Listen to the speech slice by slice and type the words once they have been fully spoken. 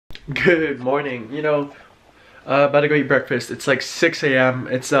Good morning. You know, about to go eat breakfast. It's like 6 a.m.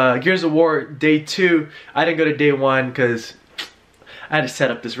 It's Gears of War day 2. I didn't go to day 1 because I had to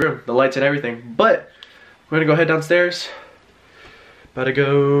set up this room, the lights and everything. But we're gonna go head downstairs. About to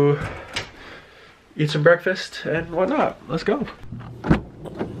go eat some breakfast and whatnot. Let's go.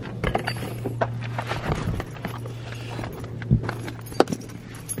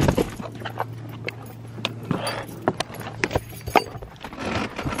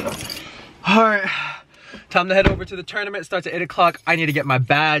 Alright, time to head over to the tournament. It starts at 8 o'clock. I need to get my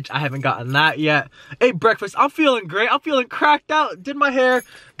badge. I haven't gotten that yet. Ate breakfast. I'm feeling great. I'm feeling cracked out. Did my hair,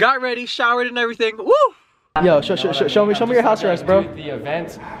 got ready, showered and everything. Woo! Yo, show me your house arrest, bro. The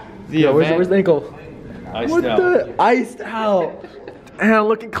event. Where's the ankle? Iced out. Iced out. Damn,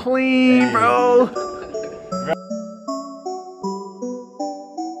 looking clean, bro.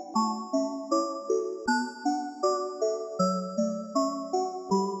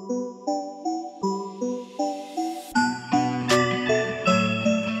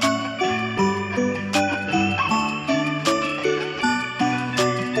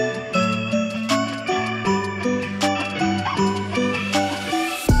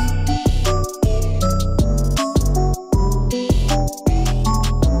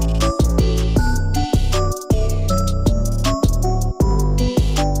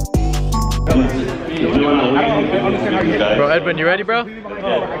 Bro, Edwin, you ready, bro?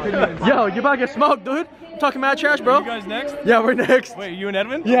 Yeah. Yo, you about to get smoked, dude. I'm talking mad trash, bro. You guys next? Yeah, we're next. Wait, you and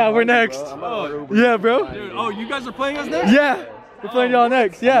Edwin? Yeah, we're next. Oh. Yeah, bro. Dude, oh, you guys are playing us next? Yeah, we're playing y'all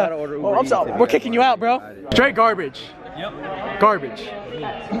next. Yeah. Oh, I'm sorry. We're kicking you out, bro. Straight garbage. Yep. Garbage.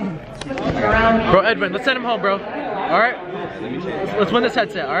 Bro, Edwin, let's send him home, bro. All right? Let's win this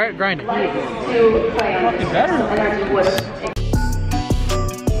headset, all right? Grind it. Fucking better.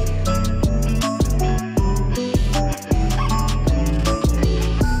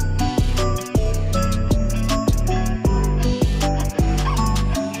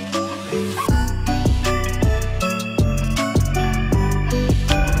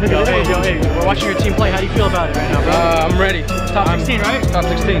 Yo, hey, we're watching your team play. How do you feel about it right now, bro? I'm ready. Top 16, right? Top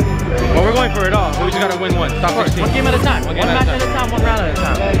 16. Well, we're going for it all. We just gotta win one. Top 16. One game at a time. One match at a time, one round at a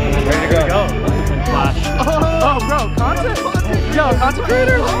time. Ready to go. Flash. Oh, bro, content? Yo, content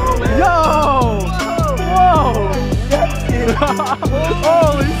creator? Yo! Whoa!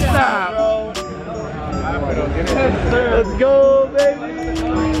 Holy snap! Let's go, baby!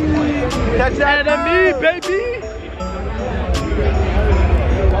 Catch that enemy, baby!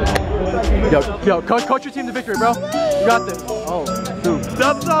 Yo, coach your team to victory, bro. You got this. Oh, dude.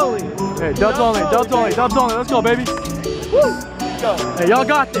 Dubs only. Hey, dubs only. Let's go, baby. Woo! Go. Hey, y'all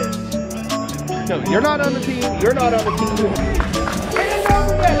got this. No, you're not on the team. You're not on the team.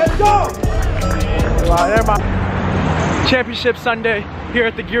 Let's go! Wow, there my Championship Sunday here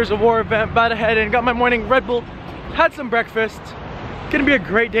at the Gears of War event. About to head in. Got my morning Red Bull. Had some breakfast. Gonna be a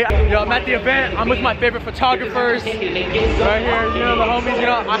great day. Yo, I'm at the event. I'm with my favorite photographers right here. You know, the homies. You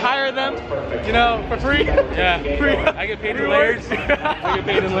know, I hire them. You know, for free. Yeah, free. I get paid in layers. I get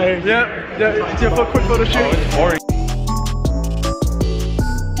paid in layers. Yep. Do a quick photo shoot. Oh, it's boring.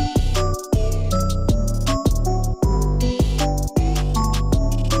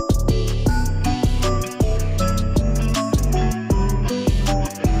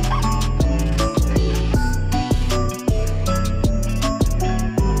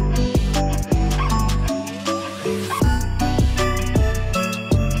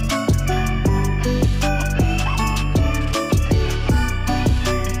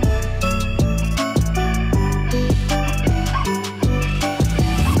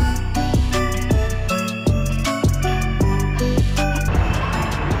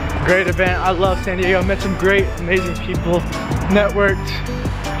 Great event. I love San Diego. Met some great, amazing people. Networked.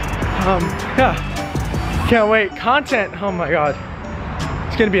 Yeah. Can't wait. Content. Oh my god.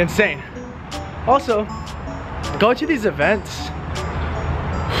 It's gonna be insane. Also, going to these events,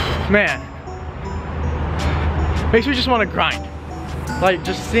 man, makes me just want to grind. Like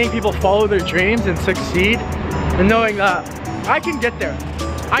just seeing people follow their dreams and succeed, and knowing that I can get there.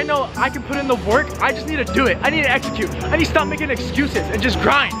 I know I can put in the work. I just need to do it. I need to execute. I need to stop making excuses and just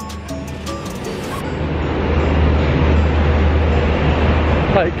grind.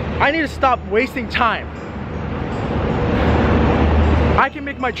 Like, I need to stop wasting time. I can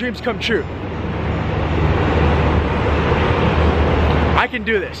make my dreams come true. I can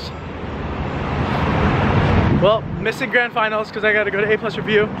do this. Well, missing grand finals because I gotta go to A+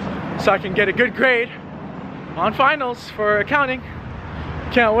 review so I can get a good grade on finals for accounting.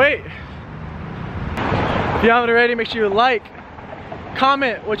 Can't wait. If you haven't already, make sure you like,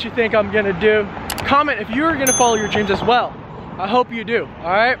 comment what you think I'm gonna do. Comment if you're gonna follow your dreams as well. I hope you do, all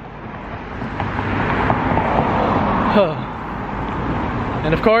right?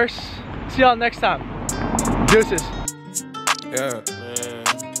 And of course, see y'all next time. Deuces. Yeah, man.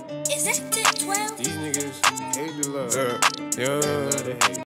 Is that 12? These niggas hate the love. Yeah, they hate.